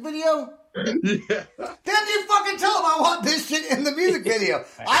that music video? Yeah. Didn't you fucking tell them I want this shit in the music video?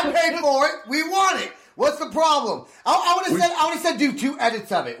 I paid for it. We want it. What's the problem? I would have said do 2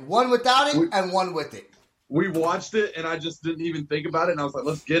 edits of it. One without it and one with it. We watched it, and I just didn't even think about it, and I was like,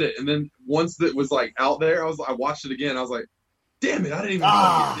 let's get it. And then once it was, like, out there, I watched it again. I was like, damn it, I didn't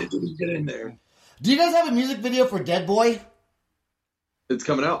even get in there. Do you guys have a music video for Dead Boy? It's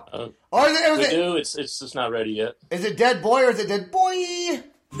coming out. Or is it, we do. It's just not ready yet. Is it Dead Boy or is it Dead Boy?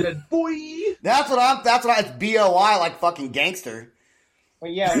 Dead Boy. That's what it's BOI, like fucking gangster. Well,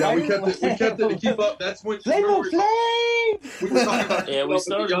 yeah, we kept it to keep up. That's when Flame. we were talking about. Yeah, we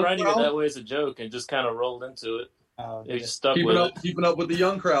started writing it that way as a joke and just kind of rolled into it. Just stuck with it. Keeping up with the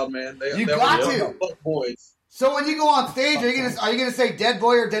young crowd, man. You got to. Boys. So when you go on stage, are you gonna say Dead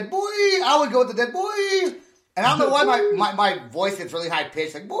Boy or Dead Boy? I would go with the Dead Boy. And I don't know why my voice gets really high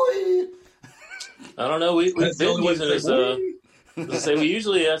pitched, like boy. I don't know. We've been using it as we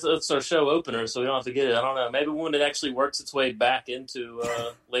usually it's our show opener, so we don't have to get it. I don't know. Maybe when it actually works its way back into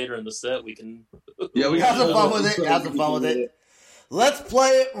later in the set, we can. Yeah, we have some fun with it. Have some fun with it. Let's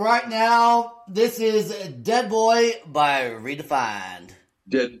play it right now. This is Dead Boy by REdEFIND.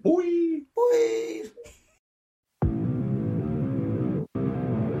 Dead Boy. Boy.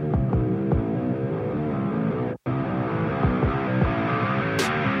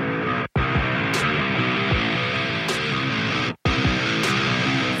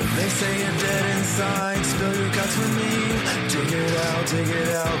 Spill your guts with me. Dig it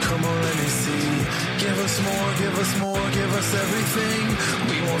out, come on, let me see. Give us more, give us everything.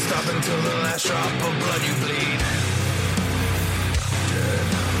 We won't stop until the last drop of blood you bleed. Dead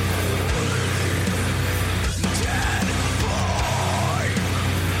boy. Dead boy.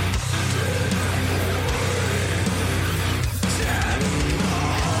 Dead boy. Dead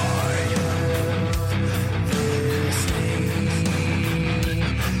boy. This need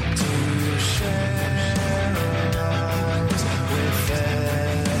to share.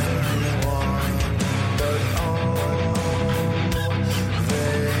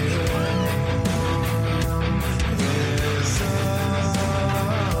 We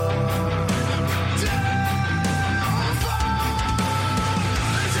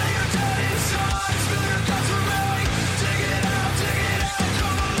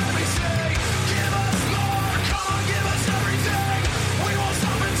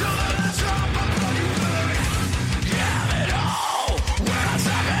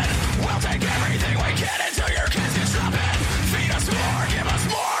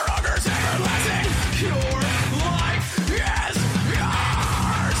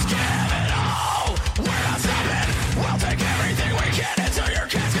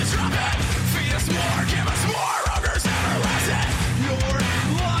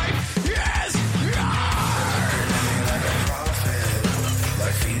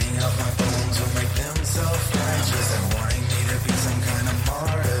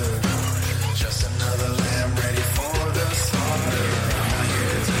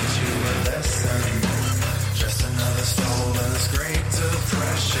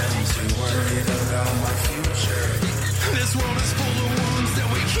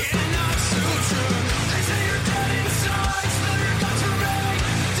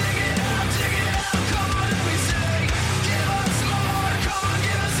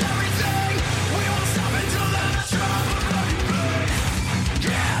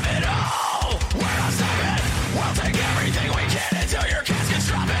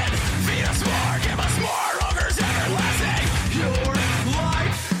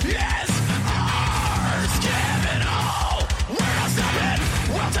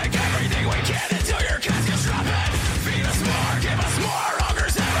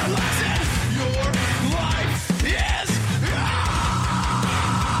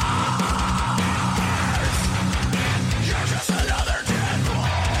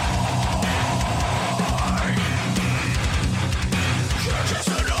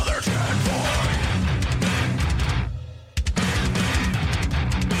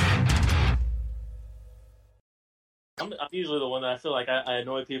usually the one that I feel like I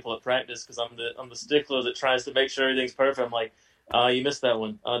annoy people at practice because I'm the stickler that tries to make sure everything's perfect. I'm like, you missed that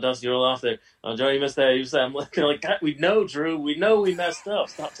one. Dusty, you're off there. Joe, you missed that. You missed that. I'm like, God, we know, Drew. We know we messed up.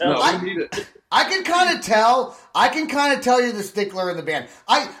 Stop telling No, me. we need it. I can kind of tell. I can kind of tell you're the stickler in the band.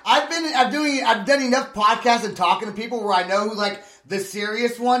 I've done enough podcasts and talking to people where I know who like the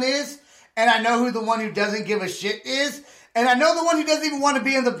serious one is, and I know who the one who doesn't give a shit is, and I know the one who doesn't even want to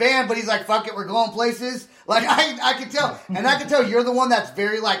be in the band, but he's like, fuck it, we're going places. Like I can tell, and I can tell you're the one that's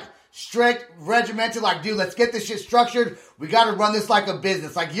very like strict, regimented. Like, dude, let's get this shit structured. We got to run this like a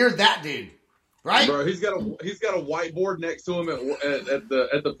business. Like you're that dude. Right, bro. He's got a whiteboard next to him at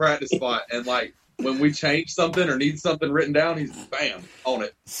the practice spot, and like when we change something or need something written down, he's bam on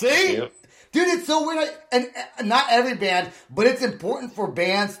it. See, Yep. dude, it's so weird. And not every band, but it's important for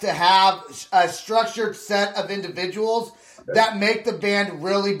bands to have a structured set of individuals that make the band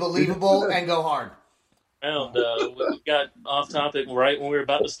really believable and go hard. And we got off topic right when we were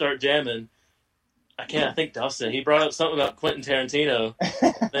about to start jamming. I think Dustin, he brought up something about Quentin Tarantino.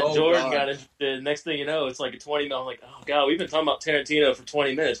 Then Jordan got interested. Next thing you know, it's like a 20 minute. I'm like, oh, God, we've been talking about Tarantino for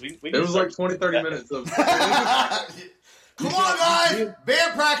 20 minutes. It was like 20, 30 minutes of... Come on, guys!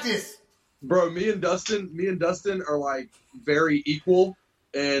 Band practice! Bro, me and Dustin are like very equal.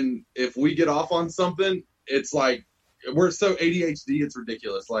 And if we get off on something, it's like, we're so ADHD, it's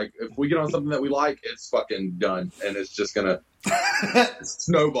ridiculous. Like, if we get on something that we like, it's fucking done. And it's just going to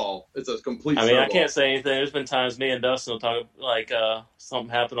snowball. It's a complete snowball. I can't say anything. There's been times me and Dustin will talk, like, something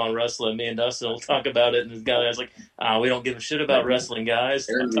happened on wrestling. Me and Dustin will talk about it, and the guy's like, we don't give a shit about wrestling, guys.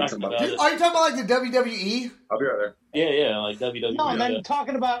 Are you talking about like the WWE? I'll be right there. Yeah, like WWE. No, and then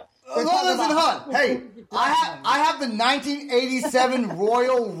talking about... Hey, I have the 1987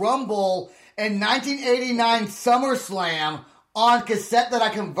 Royal Rumble and 1989 SummerSlam on cassette that I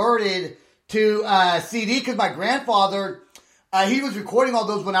converted to CD because my grandfather, he was recording all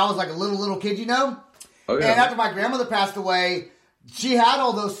those when I was like a little kid, you know? Oh, yeah. And after my grandmother passed away, she had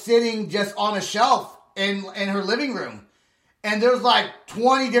all those sitting just on a shelf in her living room. And there's like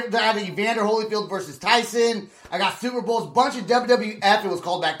 20 different, I had Evander Holyfield versus Tyson. I got Super Bowls, bunch of WWF, it was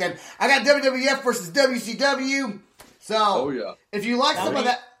called back then. I got WWF versus WCW. So, if you like some of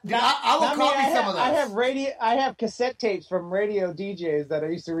that, dude, I will copy some of those. I have cassette tapes from radio DJs that I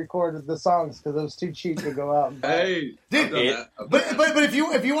used to record the songs because I was too cheap to go out and buy. Hey, dude, but if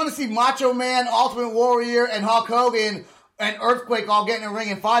you want to see Macho Man, Ultimate Warrior, and Hulk Hogan and Earthquake all get in a ring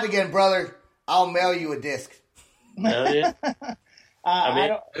and fight again, brother, I'll mail you a disc. Hell yeah.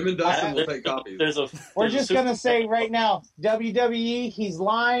 him and Dustin will take copies. We're just going to say right now, WWE, he's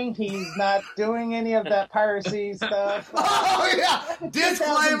lying. He's not doing any of that piracy stuff. Oh, yeah.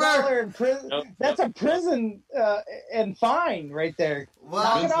 Disclaimer. That's a prison and fine right there. Well,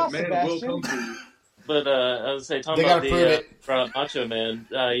 knock it off, Sebastian. But I was say talking about the Macho Man.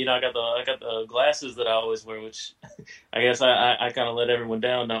 I got the glasses that I always wear, which I guess I kind of let everyone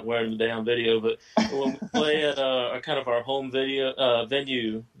down not wearing the damn video. But when we play at our home venue,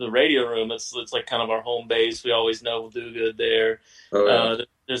 the radio room, it's like kind of our home base. We always know we'll do good there. Oh, yeah.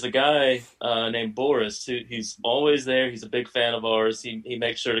 There's a guy named Boris who he's always there. He's a big fan of ours. He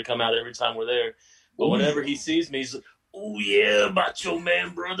makes sure to come out every time we're there. But whenever he sees me, he's like, "Oh yeah, Macho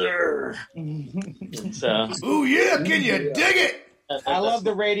Man, brother." So, oh yeah, can you dig it? I love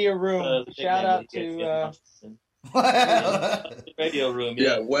the radio room. Shout out to the radio room.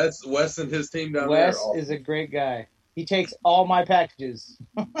 Yeah, Wes and his team down there. Wes awesome. is a great guy. He takes all my packages.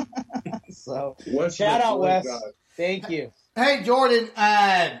 So shout out Wes. Thank you. Hey Jordan,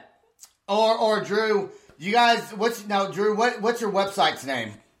 or Drew, you guys. Drew? What's your website's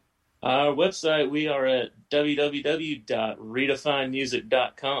name? Our website, we are at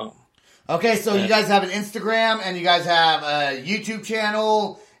www.redefinedmusic.com. Okay, so you guys have an Instagram, and you guys have a YouTube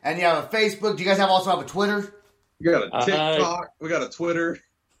channel, and you have a Facebook. Do you guys also have a Twitter? We got a TikTok. We got a Twitter.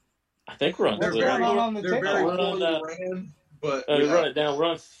 I think we're on Twitter. They're very poorly ran, but we run it down. We're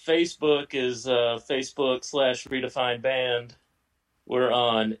on Facebook is Facebook/Redefined Band. We're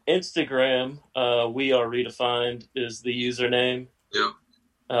on Instagram. We are Redefined is the username. Yep.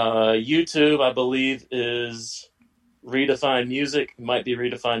 YouTube, I believe, is Redefined Music. It might be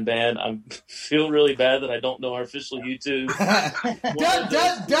Redefined Band. I feel really bad that I don't know our official YouTube.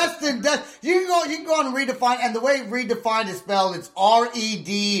 Dustin, you can go on Redefined, and the way Redefined is spelled, it's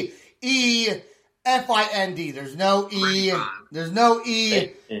REDEFIND. There's no E. There's no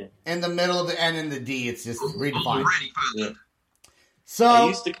E in the middle of the N and the D. It's just Redefined. Yeah. So I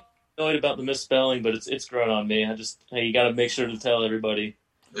used to get annoyed about the misspelling, but it's grown on me. You got to make sure to tell everybody.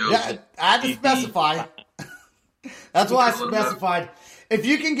 Yeah, I had to specify. That's why I specified. If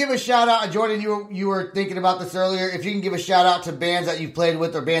you can give a shout out, Jordan, you were thinking about this earlier. If you can give a shout out to bands that you've played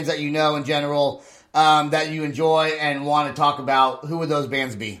with or bands that you know in general that you enjoy and want to talk about, who would those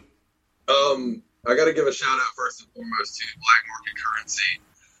bands be? I got to give a shout out first and foremost to Black Market Currency.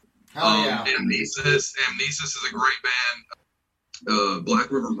 Amnesis. Amnesis is a great band. Black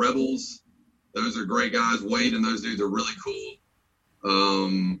River Rebels. Those are great guys. Wade and those dudes are really cool.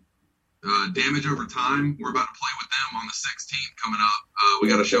 Damage Over Time. We're about to play with them on the 16th coming up. We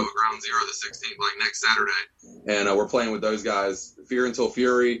got a show at Ground Zero the 16th, like next Saturday. And we're playing with those guys. Fear Until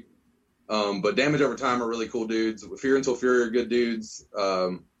Fury. But Damage Over Time are really cool dudes. Fear Until Fury are good dudes.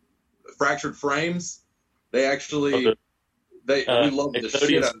 Fractured Frames. They actually, we love the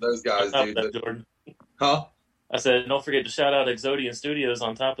shit out of those guys, dude. Jordan. Huh? I said, don't forget to shout out Exodian Studios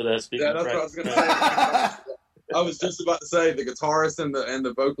on top of that. Yeah, that's what I was going to say. I was just about to say the guitarist and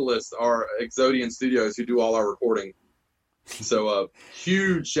the vocalist are Exodian Studios who do all our recording. So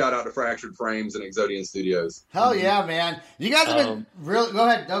huge shout out to Fractured Frames and Exodian Studios. Hell yeah, man! You guys have been really. Go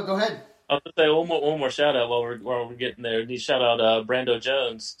ahead. No, go ahead. I was gonna say one more shout out while we're getting there. Need shout out Brando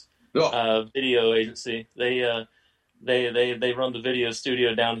Jones, video agency. They run the video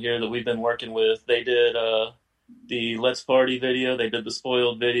studio down here that we've been working with. They did the Let's Party video. They did the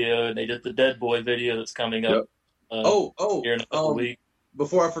Spoiled video, and they did the Dead Boy video that's coming up. Here in a couple weeks.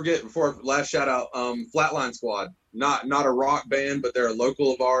 Before I forget, last shout out, Flatline Squad. Not a rock band, but they're a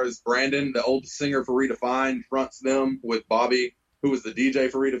local of ours. Brandon, the old singer for REdEFIND, fronts them with Bobby, who was the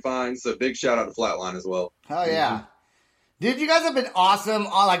DJ for REdEFIND. So big shout out to Flatline as well. Hell yeah. Dude, you guys have been awesome.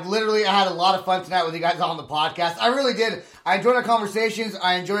 Like, literally, I had a lot of fun tonight with you guys on the podcast. I really did. I enjoyed our conversations.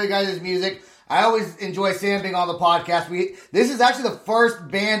 I enjoy you guys' music. I always enjoy Sam being on the podcast. This is actually the first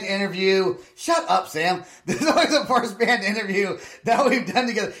band interview. Shut up, Sam. This is always the first band interview that we've done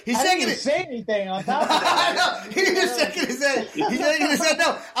together. He's shaking didn't say anything on top of that. I know. He's just shaking his head. He's shaking his head.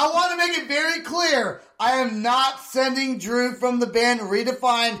 No, I want to make it very clear. I am not sending Drew from the band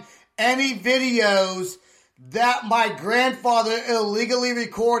REdEFIND any videos that my grandfather illegally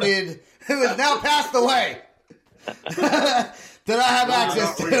recorded, who has now passed away, that I have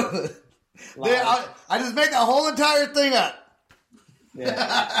access to. I just made that whole entire thing up.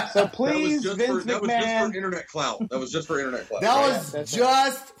 Yeah. So please, Vince that was McMahon. just for internet clout. That was just for internet clout. That was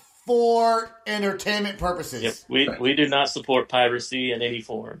just for entertainment purposes. Yep. We do not support piracy in any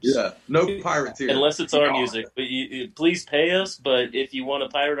forms. Yeah, no pirates here. Unless it's our music. But please pay us, but if you want to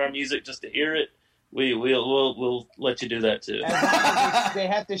pirate our music just to hear it, we'll let you do that too. They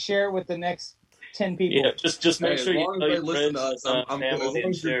have to share it with the next 10 people. Yeah, just make sure you tell your listen friends, to us. I'm family,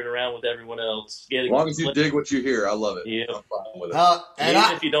 and share it around with everyone else. As long as you dig what you hear, I love it. Yeah. I'm fine with it.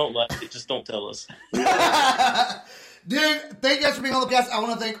 Even if you don't like it, just don't tell us. Dude, thank you guys for being on the podcast. I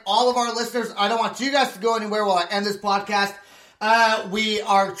want to thank all of our listeners. I don't want you guys to go anywhere while I end this podcast. We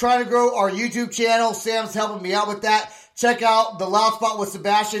are trying to grow our YouTube channel. Sam's helping me out with that. Check out The Loud Spot with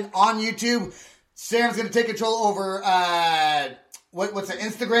Sebastian on YouTube. Sam's going to take control over what's it,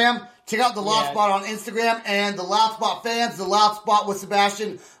 Instagram. Check out The Loud Spot on Instagram and The Loud Spot Fans, The Loud Spot with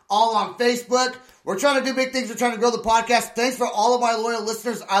Sebastian, all on Facebook. We're trying to do big things. We're trying to grow the podcast. Thanks for all of my loyal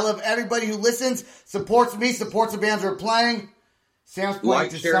listeners. I love everybody who listens, supports me, supports the bands we're playing. Sam's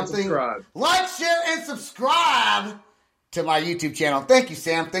pointing to something. Like, share, and subscribe to my YouTube channel. Thank you,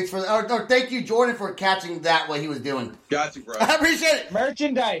 Sam. Thank you, Jordan, for catching that what he was doing. Got you, bro. I appreciate it.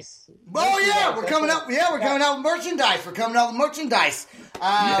 Merchandise. We're coming out. Yeah, we're coming out with merchandise.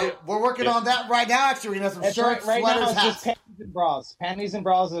 We're working on that right now. Actually, we're gonna have some shirts, right sweaters, now, hats. just panties and bras. Panties and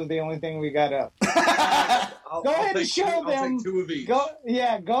bras are the only thing we got up. Go ahead and show them. I'll take 2 of each.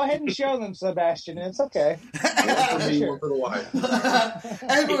 Go ahead and show them, Sebastian. It's okay. One for me, one for the wife.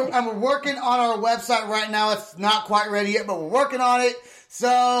 and we're working on our website right now. It's not quite ready yet, but we're working on it.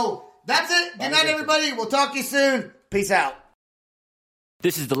 So that's it. Good night, everybody. We'll talk to you soon. Peace out.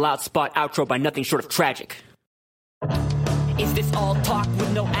 This is the Loud Spot outro by Nothing Short of Tragic. Is this all talk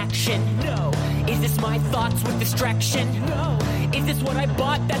with no action? No. Is this my thoughts with distraction? No. Is this what I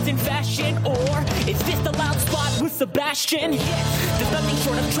bought that's in fashion? Or is this the Loud Spot with Sebastian? Yes. Does Nothing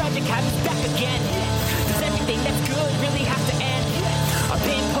Short of Tragic have us back again? Yes. Does everything that's good really have to end? Yes. Our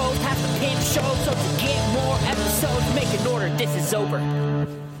pin post has to pin show, so to get more episodes, make an order, this is over.